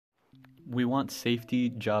We want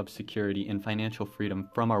safety, job security, and financial freedom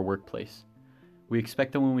from our workplace. We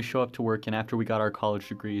expect that when we show up to work and after we got our college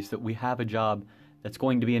degrees that we have a job that's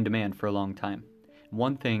going to be in demand for a long time.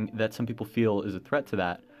 One thing that some people feel is a threat to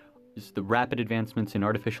that is the rapid advancements in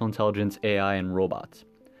artificial intelligence, AI, and robots.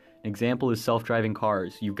 An example is self-driving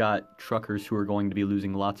cars. You've got truckers who are going to be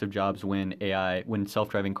losing lots of jobs when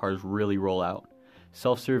self-driving cars really roll out.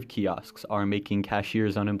 Self-serve kiosks are making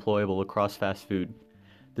cashiers unemployable across fast food.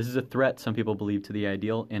 This is a threat, some people believe, to the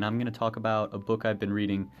ideal, and I'm going to talk about a book I've been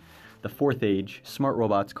reading, The Fourth Age, Smart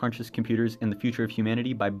Robots, Conscious Computers, and the Future of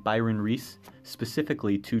Humanity by Byron Reese,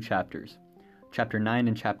 specifically 2 chapters. Chapter 9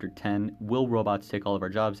 and Chapter 10, Will Robots Take All of Our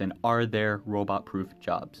Jobs, and Are There Robot-Proof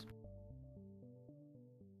Jobs?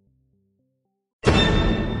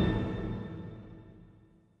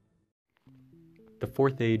 The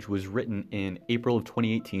Fourth Age was written in April of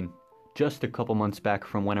 2018, just a couple months back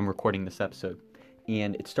from when I'm recording this episode.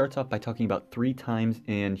 And it starts off by talking about 3 times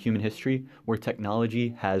in human history where technology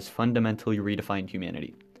has fundamentally redefined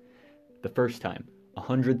humanity. The first time,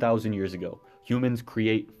 100,000 years ago, humans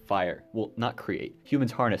create fire. Well, not create.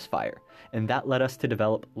 Humans harness fire. And that led us to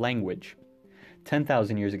develop language.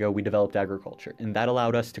 10,000 years ago, we developed agriculture. And that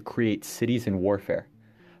allowed us to create cities and warfare.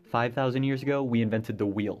 5,000 years ago, we invented the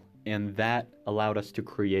wheel. And that allowed us to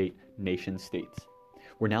create nation states.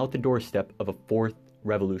 We're now at the doorstep of a 4th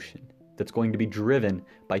revolution that's going to be driven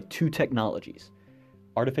by 2 technologies,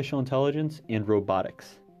 artificial intelligence and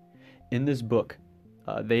robotics. In this book,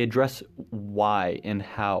 they address why and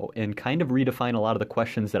how and kind of redefine a lot of the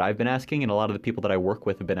questions that I've been asking and a lot of the people that I work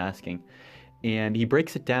with have been asking. And he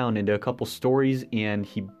breaks it down into a couple stories, and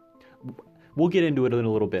we'll get into it in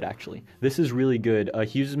a little bit, actually. This is really good.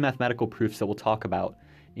 He uses mathematical proofs that we'll talk about.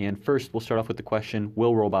 And first, we'll start off with the question,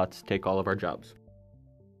 will robots take all of our jobs?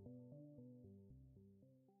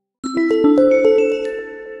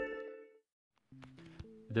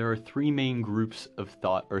 There are 3 main groups of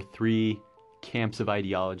thought, or 3 camps of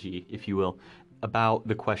ideology, if you will, about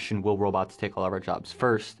the question, will robots take all of our jobs?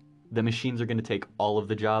 First, that machines are going to take all of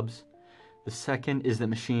the jobs. The second is that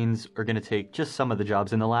machines are going to take just some of the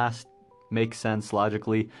jobs. And the last makes sense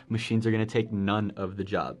logically. Machines are going to take none of the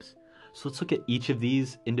jobs. So let's look at each of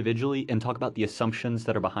these individually and talk about the assumptions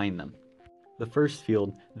that are behind them. The first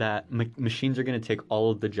field, that machines are going to take all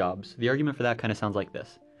of the jobs. The argument for that kind of sounds like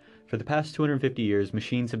this. For the past 250 years,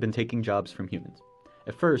 machines have been taking jobs from humans.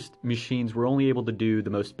 At first, machines were only able to do the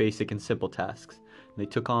most basic and simple tasks. They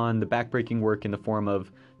took on the backbreaking work in the form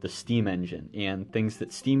of the steam engine, and things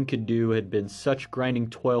that steam could do had been such grinding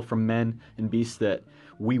toil from men and beasts that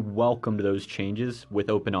we welcomed those changes with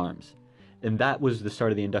open arms. And that was the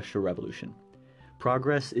start of the Industrial Revolution.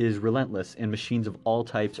 Progress is relentless, and machines of all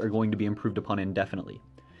types are going to be improved upon indefinitely.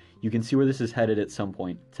 You can see where this is headed at some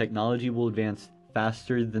point. Technology will advance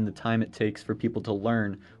faster than the time it takes for people to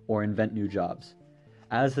learn or invent new jobs.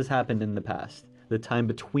 As has happened in the past, the time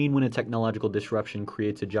between when a technological disruption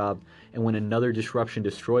creates a job and when another disruption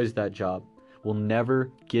destroys that job will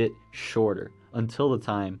never get shorter until the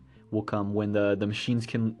time will come when the machines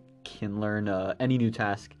can learn any new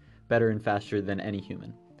task better and faster than any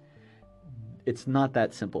human. It's not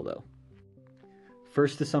that simple, though.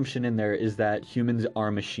 First assumption in there is that humans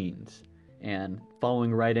are machines. And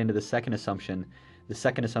following right into the second assumption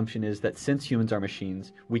is that since humans are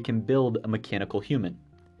machines, we can build a mechanical human.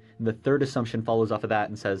 And the third assumption follows off of that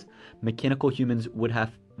and says mechanical humans would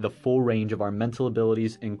have the full range of our mental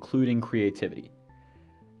abilities, including creativity.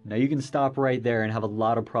 Now you can stop right there and have a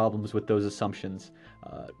lot of problems with those assumptions.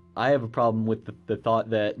 I have a problem with the thought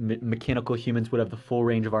that mechanical humans would have the full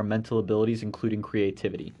range of our mental abilities, including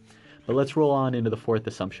creativity. But let's roll on into the 4th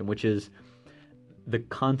assumption, which is the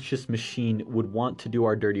conscious machine would want to do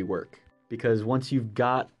our dirty work. Because once you've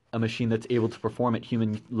got a machine that's able to perform at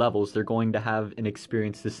human levels, they're going to have and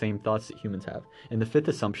experience the same thoughts that humans have. And the 5th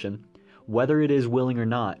assumption, whether it is willing or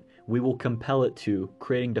not, we will compel it to,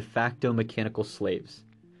 creating de facto mechanical slaves.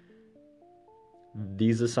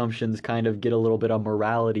 These assumptions kind of get a little bit of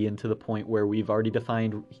morality into the point where we've already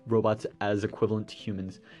defined robots as equivalent to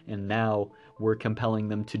humans, and now we're compelling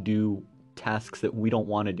them to do tasks that we don't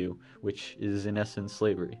want to do, which is in essence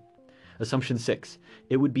slavery. Assumption 6.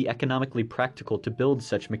 It would be economically practical to build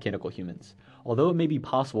such mechanical humans. Although it may be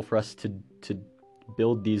possible for us to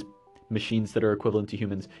build these machines that are equivalent to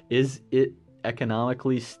humans, is it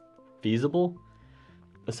economically feasible?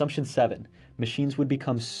 Assumption 7. Machines would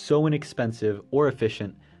become so inexpensive or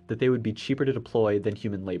efficient that they would be cheaper to deploy than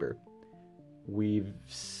human labor.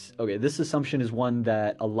 This assumption is one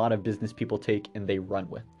that a lot of business people take and they run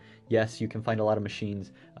with. Yes, you can find a lot of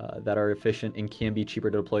machines that are efficient and can be cheaper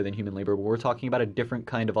to deploy than human labor, but we're talking about a different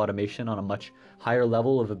kind of automation on a much higher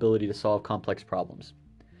level of ability to solve complex problems.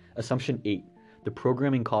 Assumption 8. The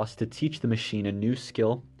programming cost to teach the machine a new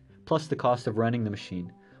skill, plus the cost of running the machine,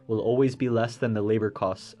 will always be less than the labor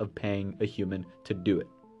costs of paying a human to do it.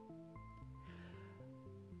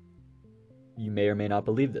 You may or may not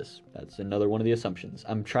believe this. That's another one of the assumptions.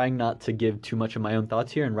 I'm trying not to give too much of my own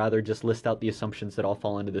thoughts here and rather just list out the assumptions that all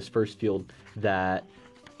fall into this first field, that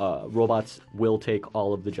robots will take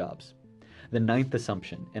all of the jobs. The 9th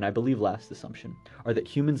assumption, and I believe last assumption, are that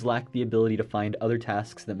humans lack the ability to find other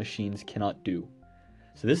tasks that machines cannot do.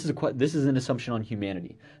 So this is an assumption on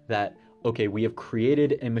humanity, that, okay, we have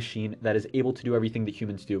created a machine that is able to do everything that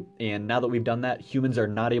humans do, and now that we've done that, humans are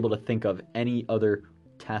not able to think of any other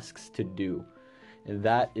tasks to do. And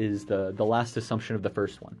that is the last assumption of the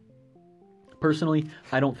first one. Personally,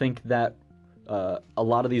 I don't think that a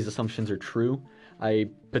lot of these assumptions are true.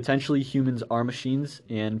 Potentially humans are machines,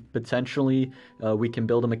 and potentially we can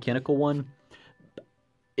build a mechanical one.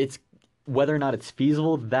 It's whether or not it's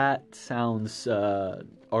feasible, that sounds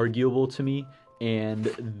arguable to me.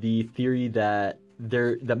 And the theory that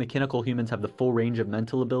mechanical humans have the full range of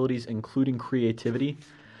mental abilities, including creativity,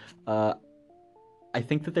 I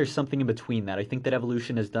think that there's something in between that. I think that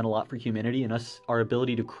evolution has done a lot for humanity, and our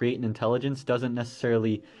ability to create an intelligence doesn't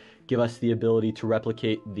necessarily give us the ability to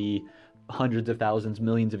replicate the hundreds of thousands,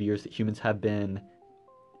 millions of years that humans have been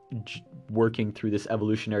working through this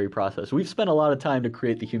evolutionary process. We've spent a lot of time to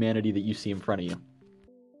create the humanity that you see in front of you.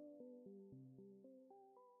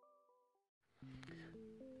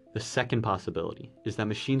 The second possibility is that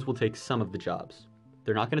machines will take some of the jobs.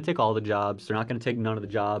 They're not going to take all the jobs. They're not going to take none of the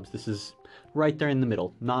jobs. This is right there in the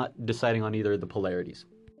middle, not deciding on either of the polarities.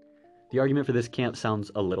 The argument for this camp sounds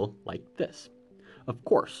a little like this. Of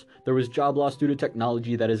course, there was job loss due to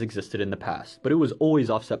technology that has existed in the past, but it was always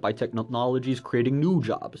offset by technologies creating new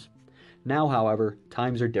jobs. Now, however,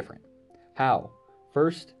 times are different. How?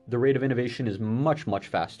 First, the rate of innovation is much, much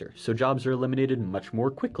faster, so jobs are eliminated much more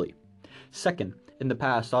quickly. Second, in the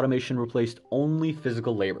past, automation replaced only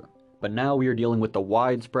physical labor. But now we are dealing with the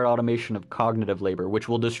widespread automation of cognitive labor, which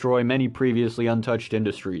will destroy many previously untouched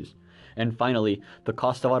industries. And finally, the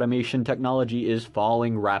cost of automation technology is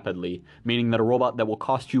falling rapidly, meaning that a robot that will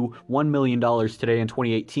cost you $1 million today in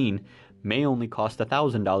 2018 may only cost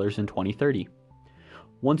 $1,000 in 2030.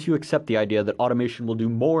 Once you accept the idea that automation will do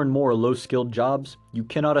more and more low-skilled jobs, you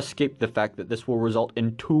cannot escape the fact that this will result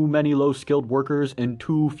in too many low-skilled workers and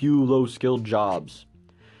too few low-skilled jobs.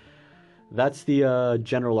 That's the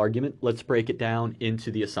general argument. Let's break it down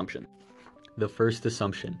into the assumption. The first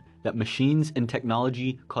assumption, that machines and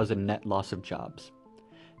technology cause a net loss of jobs.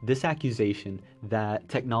 This accusation that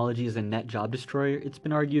technology is a net job destroyer, it's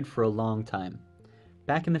been argued for a long time.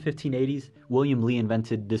 Back in the 1580s, William Lee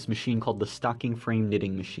invented this machine called the stocking frame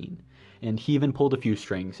knitting machine, and he even pulled a few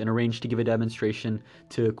strings and arranged to give a demonstration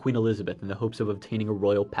to Queen Elizabeth in the hopes of obtaining a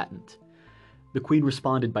royal patent. The Queen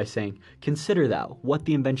responded by saying, "Consider thou what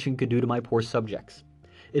the invention could do to my poor subjects.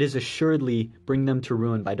 It is assuredly bring them to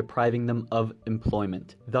ruin by depriving them of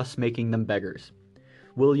employment, thus making them beggars."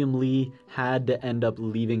 William Lee had to end up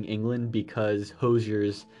leaving England because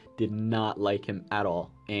hosiers did not like him at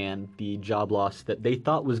all, and the job loss that they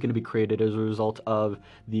thought was going to be created as a result of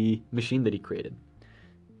the machine that he created.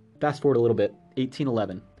 Fast forward a little bit,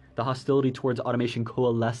 1811. The hostility towards automation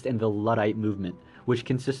coalesced in the Luddite movement, which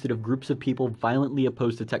consisted of groups of people violently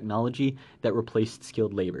opposed to technology that replaced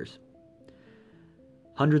skilled labors.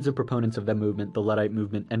 Hundreds of proponents of that movement, the Luddite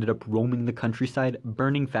movement, ended up roaming the countryside,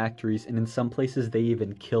 burning factories, and in some places they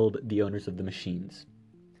even killed the owners of the machines.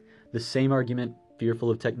 The same argument,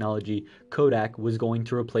 fearful of technology, Kodak was going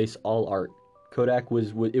to replace all art. Kodak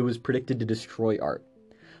was predicted to destroy art.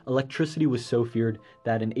 Electricity was so feared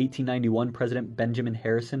that in 1891, President Benjamin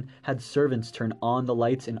Harrison had servants turn on the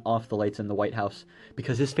lights and off the lights in the White House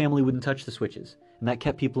because his family wouldn't touch the switches, and that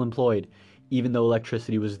kept people employed, even though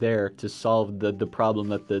electricity was there to solve the problem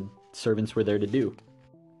that the servants were there to do.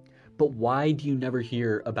 But why do you never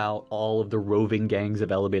hear about all of the roving gangs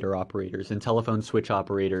of elevator operators and telephone switch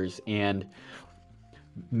operators and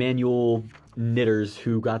manual knitters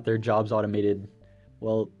who got their jobs automated?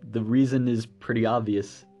 Well, the reason is pretty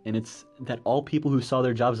obvious, and it's that all people who saw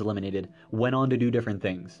their jobs eliminated went on to do different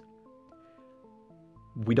things.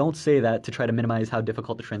 We don't say that to try to minimize how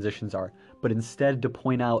difficult the transitions are, but instead to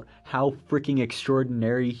point out how freaking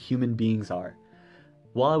extraordinary human beings are.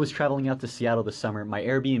 While I was traveling out to Seattle this summer, my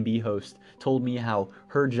Airbnb host told me how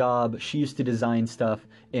her job, she used to design stuff,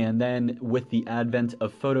 and then with the advent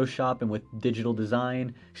of Photoshop and with digital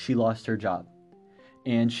design, she lost her job.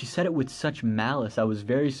 And she said it with such malice. I was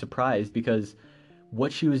very surprised because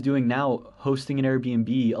what she was doing now, hosting an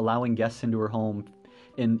Airbnb, allowing guests into her home,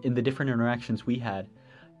 in the different interactions we had,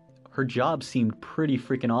 her job seemed pretty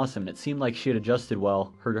freaking awesome. It seemed like she had adjusted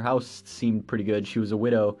well. Her house seemed pretty good. She was a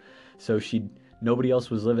widow, so nobody else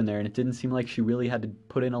was living there, and it didn't seem like she really had to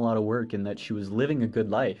put in a lot of work and that she was living a good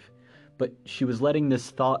life. But she was letting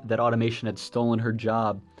this thought that automation had stolen her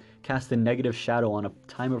job cast a negative shadow on a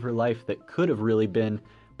time of her life that could have really been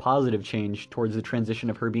positive change towards the transition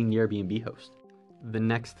of her being the Airbnb host. The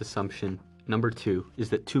next assumption, number 2, is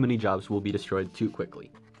that too many jobs will be destroyed too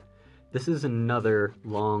quickly. This is another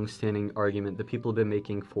long-standing argument that people have been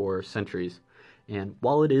making for centuries. And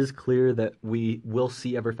while it is clear that we will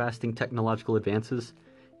see ever-fasting technological advances,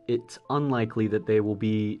 it's unlikely that they will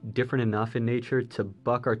be different enough in nature to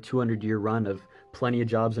buck our 200-year run of plenty of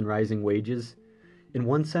jobs and rising wages. In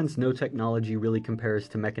one sense, no technology really compares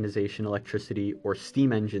to mechanization, electricity, or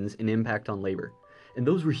steam engines in impact on labor. And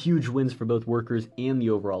those were huge wins for both workers and the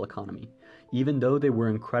overall economy, even though they were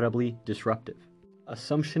incredibly disruptive.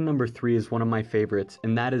 Assumption number 3 is one of my favorites,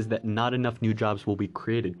 and that is that not enough new jobs will be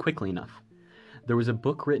created quickly enough. There was a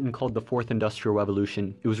book written called The Fourth Industrial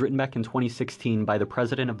Revolution. It was written back in 2016 by the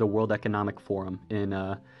president of the World Economic Forum. In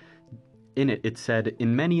it, it said,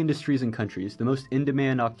 in many industries and countries, the most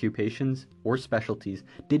in-demand occupations or specialties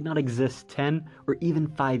did not exist 10 or even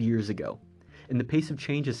 5 years ago, and the pace of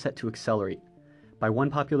change is set to accelerate. By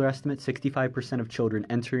one popular estimate, 65% of children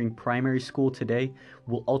entering primary school today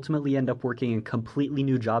will ultimately end up working in completely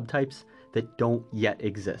new job types that don't yet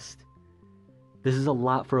exist. This is a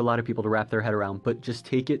lot for a lot of people to wrap their head around, but just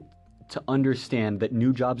take it to understand that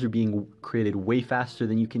new jobs are being created way faster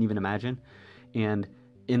than you can even imagine. And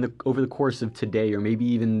over the course of today, or maybe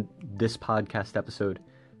even this podcast episode,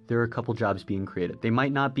 there are a couple jobs being created. They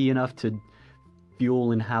might not be enough to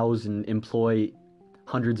fuel and house and employ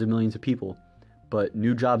hundreds of millions of people, but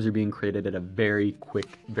new jobs are being created at a very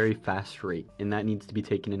quick, very fast rate, and that needs to be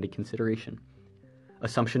taken into consideration.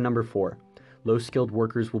 Assumption number 4, low-skilled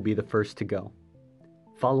workers will be the first to go.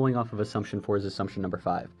 Following off of assumption 4 is assumption number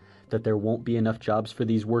 5, that there won't be enough jobs for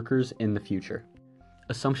these workers in the future.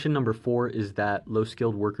 Assumption number 4 is that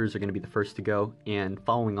low-skilled workers are going to be the first to go, and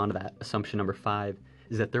following on to that, assumption number 5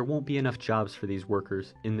 is that there won't be enough jobs for these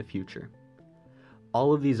workers in the future.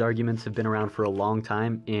 All of these arguments have been around for a long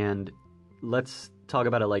time, and let's talk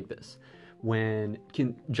about it like this. When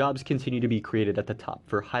jobs continue to be created at the top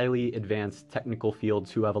for highly advanced technical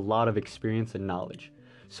fields who have a lot of experience and knowledge.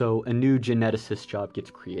 So a new geneticist job gets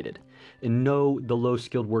created. And no, the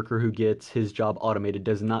low-skilled worker who gets his job automated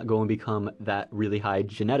does not go and become that really high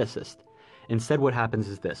geneticist. Instead, what happens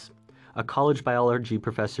is this. A college biology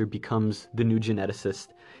professor becomes the new geneticist,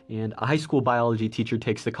 and a high school biology teacher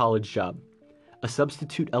takes the college job. A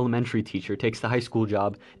substitute elementary teacher takes the high school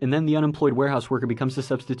job, and then the unemployed warehouse worker becomes the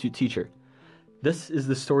substitute teacher. This is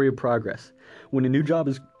the story of progress. When a new job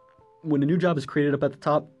is created up at the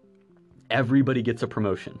top, everybody gets a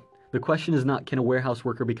promotion. The question is not, can a warehouse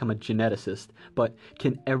worker become a geneticist, but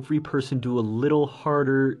can every person do a little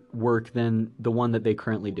harder work than the one that they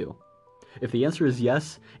currently do? If the answer is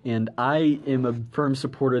yes, and I am a firm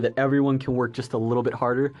supporter that everyone can work just a little bit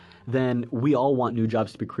harder, then we all want new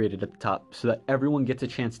jobs to be created at the top so that everyone gets a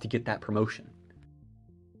chance to get that promotion.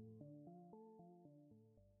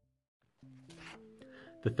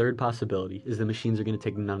 The third possibility is the machines are going to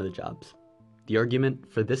take none of the jobs. The argument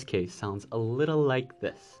for this case sounds a little like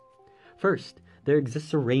this. First, there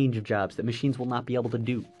exists a range of jobs that machines will not be able to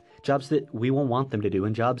do, jobs that we won't want them to do,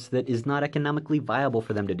 and jobs that is not economically viable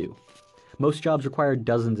for them to do. Most jobs require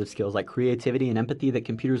dozens of skills like creativity and empathy that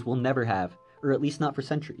computers will never have, or at least not for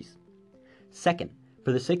centuries. Second,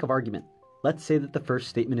 for the sake of argument, let's say that the first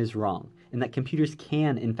statement is wrong, and that computers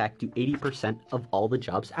can in fact do 80% of all the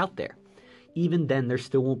jobs out there. Even then, there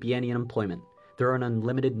still won't be any unemployment. There are an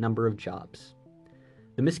unlimited number of jobs.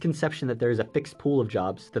 The misconception that there is a fixed pool of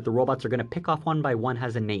jobs that the robots are going to pick off one by one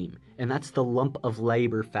has a name, and that's the lump of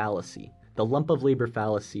labor fallacy. The lump of labor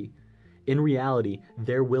fallacy. In reality,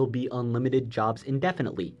 there will be unlimited jobs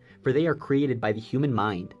indefinitely, for they are created by the human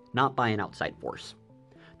mind, not by an outside force.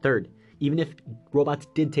 Third, even if robots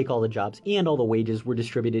did take all the jobs and all the wages were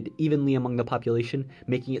distributed evenly among the population,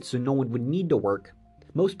 making it so no one would need to work,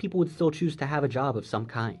 most people would still choose to have a job of some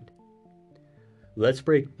kind. Let's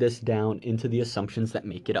break this down into the assumptions that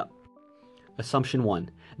make it up. Assumption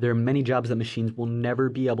 1. There are many jobs that machines will never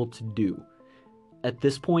be able to do. At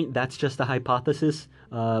this point, that's just a hypothesis,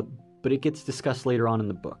 but it gets discussed later on in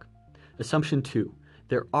the book. Assumption 2.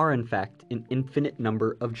 There are, in fact, an infinite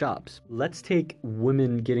number of jobs. Let's take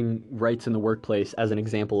women getting rights in the workplace as an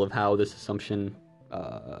example of how this assumption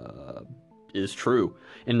is true.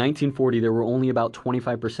 In 1940, there were only about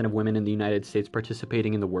 25% of women in the United States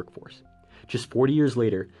participating in the workforce. Just 40 years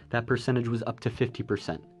later, that percentage was up to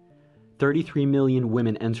 50%. 33 million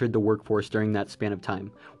women entered the workforce during that span of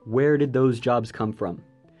time. Where did those jobs come from?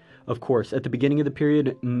 Of course, at the beginning of the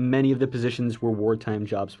period, many of the positions were wartime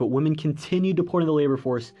jobs, but women continued to pour into the labor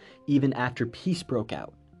force even after peace broke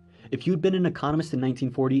out. If you had been an economist in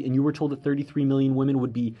 1940 and you were told that 33 million women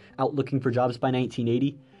would be out looking for jobs by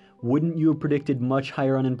 1980, wouldn't you have predicted much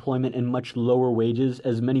higher unemployment and much lower wages,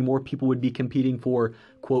 as many more people would be competing for,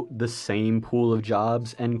 quote, the same pool of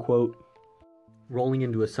jobs, end quote? Rolling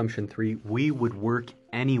into assumption 3, we would work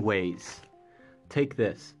anyways. Take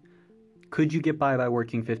this. Could you get by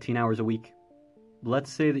working 15 hours a week?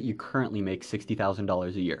 Let's say that you currently make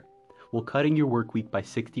 $60,000 a year. Well, cutting your work week by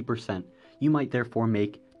 60%, you might therefore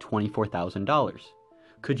make $24,000.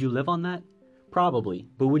 Could you live on that? Probably.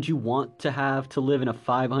 But would you want to live in a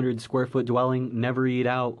 500 square foot dwelling, never eat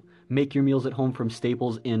out, make your meals at home from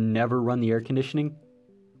Staples, and never run the air conditioning?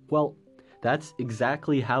 Well, that's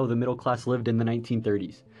exactly how the middle class lived in the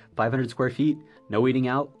 1930s. 500 square feet, no eating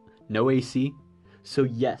out, no AC. So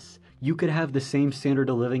yes, you could have the same standard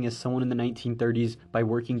of living as someone in the 1930s by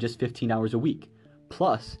working just 15 hours a week.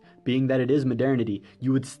 Plus, being that it is modernity,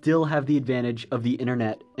 you would still have the advantage of the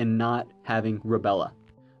internet and not having rubella.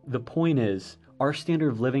 The point is, our standard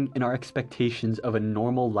of living and our expectations of a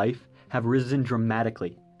normal life have risen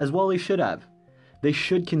dramatically, as well they should have. They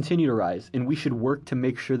should continue to rise, and we should work to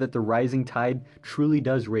make sure that the rising tide truly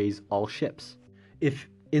does raise all ships. If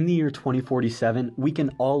in the year 2047, we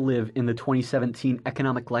can all live in the 2017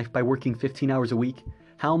 economic life by working 15 hours a week,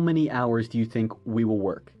 how many hours do you think we will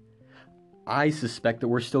work? I suspect that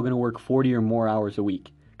we're still going to work 40 or more hours a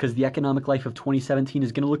week, because the economic life of 2017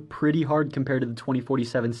 is going to look pretty hard compared to the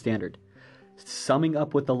 2047 standard. Summing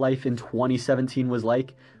up what the life in 2017 was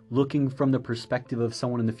like, looking from the perspective of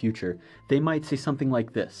someone in the future, they might say something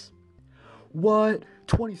like this. What?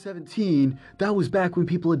 2017? That was back when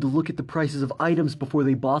people had to look at the prices of items before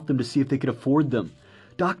they bought them to see if they could afford them.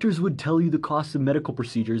 Doctors would tell you the cost of medical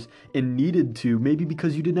procedures and needed to, maybe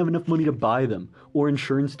because you didn't have enough money to buy them or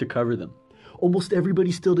insurance to cover them. Almost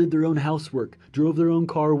everybody still did their own housework, drove their own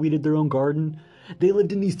car, weeded their own garden. They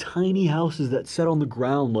lived in these tiny houses that sat on the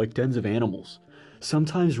ground like dens of animals.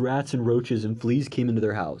 Sometimes rats and roaches and fleas came into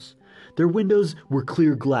their house. Their windows were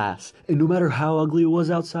clear glass, and no matter how ugly it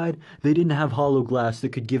was outside, they didn't have hollow glass that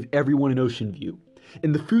could give everyone an ocean view.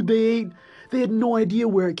 And the food they ate, they had no idea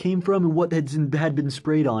where it came from and what had been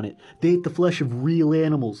sprayed on it. They ate the flesh of real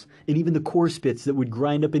animals, and even the corpse bits that would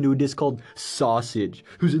grind up into a dish called sausage,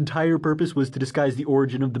 whose entire purpose was to disguise the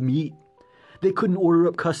origin of the meat. They couldn't order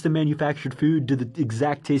up custom manufactured food to the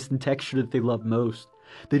exact taste and texture that they loved most.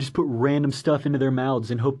 They just put random stuff into their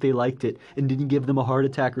mouths and hoped they liked it and didn't give them a heart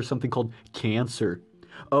attack or something called cancer.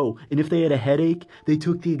 Oh, and if they had a headache, they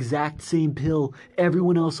took the exact same pill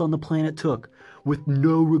everyone else on the planet took, with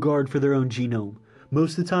no regard for their own genome.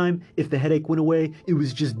 Most of the time, if the headache went away, it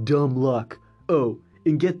was just dumb luck. Oh,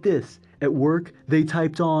 and get this, at work, they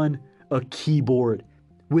typed on a keyboard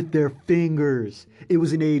with their fingers. It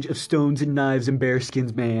was an age of stones and knives and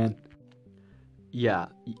bearskins, man. Yeah,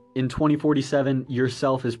 in 2047,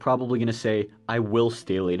 yourself is probably going to say, I will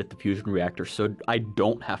stay late at the fusion reactor so I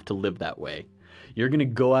don't have to live that way. You're going to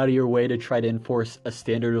go out of your way to try to enforce a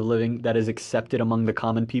standard of living that is accepted among the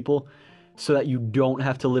common people so that you don't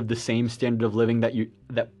have to live the same standard of living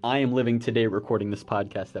that I am living today recording this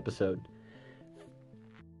podcast episode.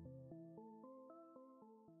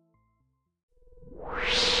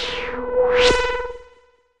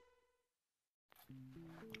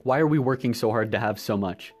 Why are we working so hard to have so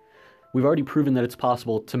much? We've already proven that it's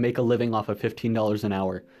possible to make a living off of $15 an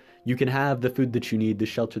hour. You can have the food that you need, the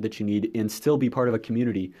shelter that you need, and still be part of a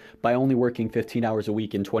community by only working 15 hours a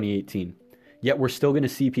week in 2018. Yet we're still going to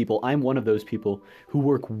see people, I'm one of those people, who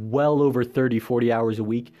work well over 30, 40 hours a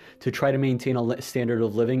week to try to maintain a standard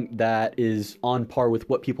of living that is on par with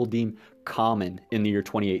what people deem common in the year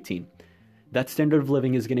 2018. That standard of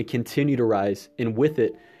living is going to continue to rise, and with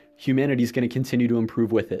it, humanity is going to continue to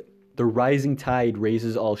improve with it. The rising tide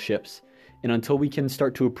raises all ships. And until we can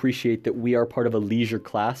start to appreciate that we are part of a leisure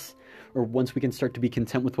class, or once we can start to be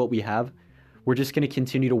content with what we have, we're just going to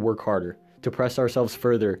continue to work harder, to press ourselves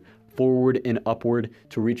further, forward and upward,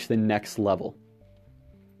 to reach the next level.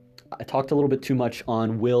 I talked a little bit too much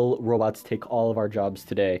on will robots take all of our jobs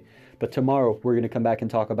today, but tomorrow we're going to come back and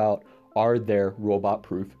talk about, are there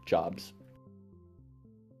robot-proof jobs?